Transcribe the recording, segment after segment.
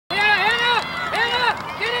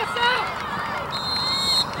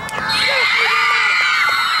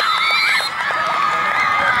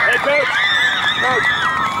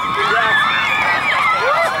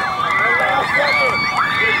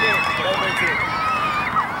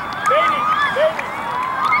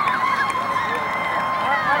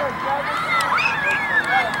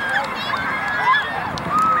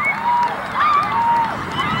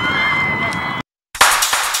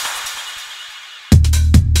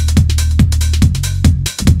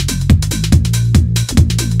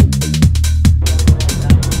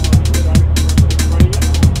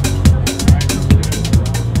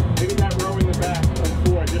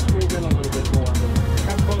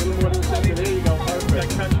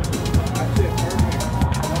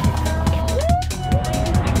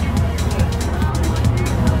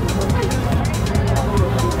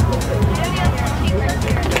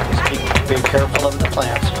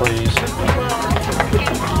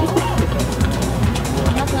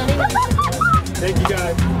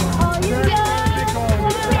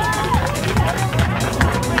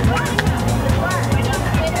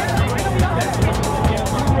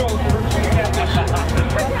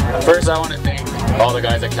First, I want to thank all the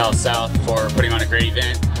guys at Cal South for putting on a great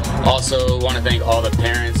event. Also, want to thank all the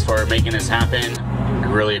parents for making this happen. I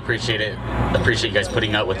really appreciate it. Appreciate you guys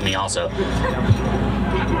putting up with me also.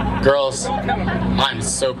 Girls, I'm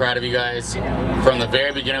so proud of you guys. From the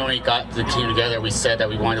very beginning when we got the team together, we said that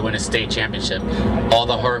we wanted to win a state championship. All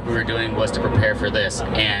the hard work we were doing was to prepare for this,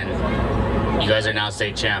 and you guys are now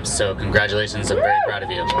state champs, so congratulations, I'm very proud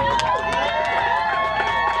of you.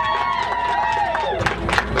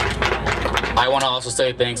 I want to also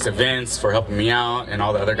say thanks to Vince for helping me out and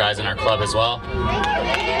all the other guys in our club as well.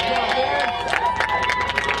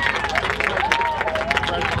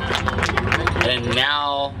 And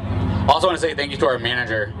now, also want to say thank you to our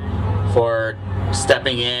manager for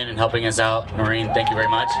stepping in and helping us out. Noreen, thank you very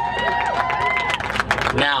much.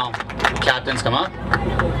 Now, captains come up.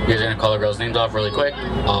 You guys are going to call the girls' names off really quick.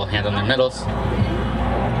 I'll hand them their medals.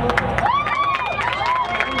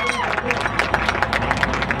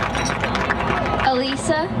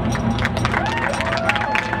 Elisa,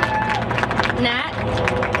 Nat,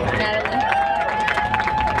 Natalie,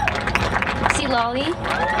 Silali,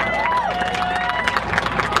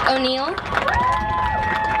 O'Neill,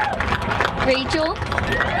 Rachel,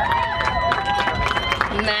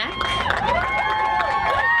 Mac,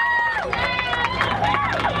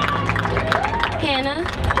 Hannah,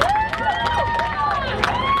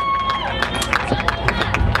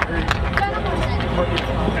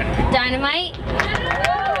 Dynamite,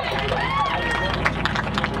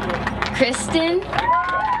 Kristen,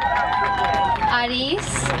 Aris,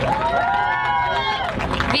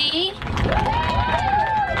 V,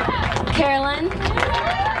 Carolyn,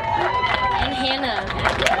 and Hannah.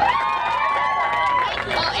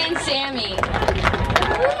 Oh, and Sammy.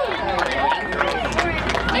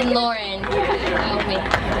 And Lauren. Oh, me.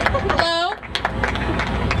 Hello?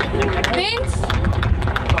 Vince?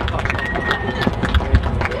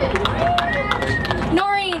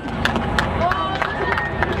 Noreen.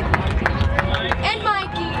 And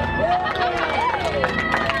Mikey.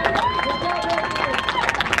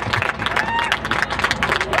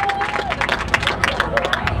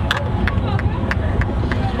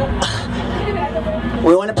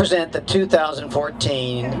 We want to present the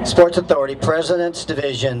 2014 Sports Authority President's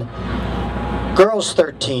Division Girls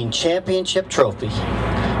 13 Championship Trophy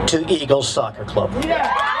to Eagles Soccer Club.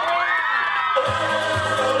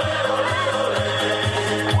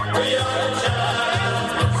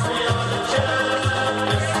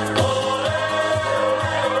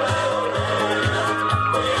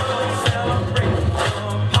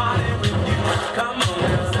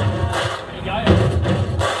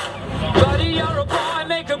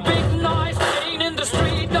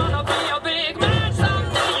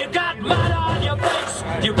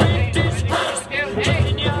 You beat this place,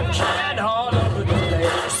 taking your can all over the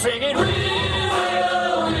place, singing.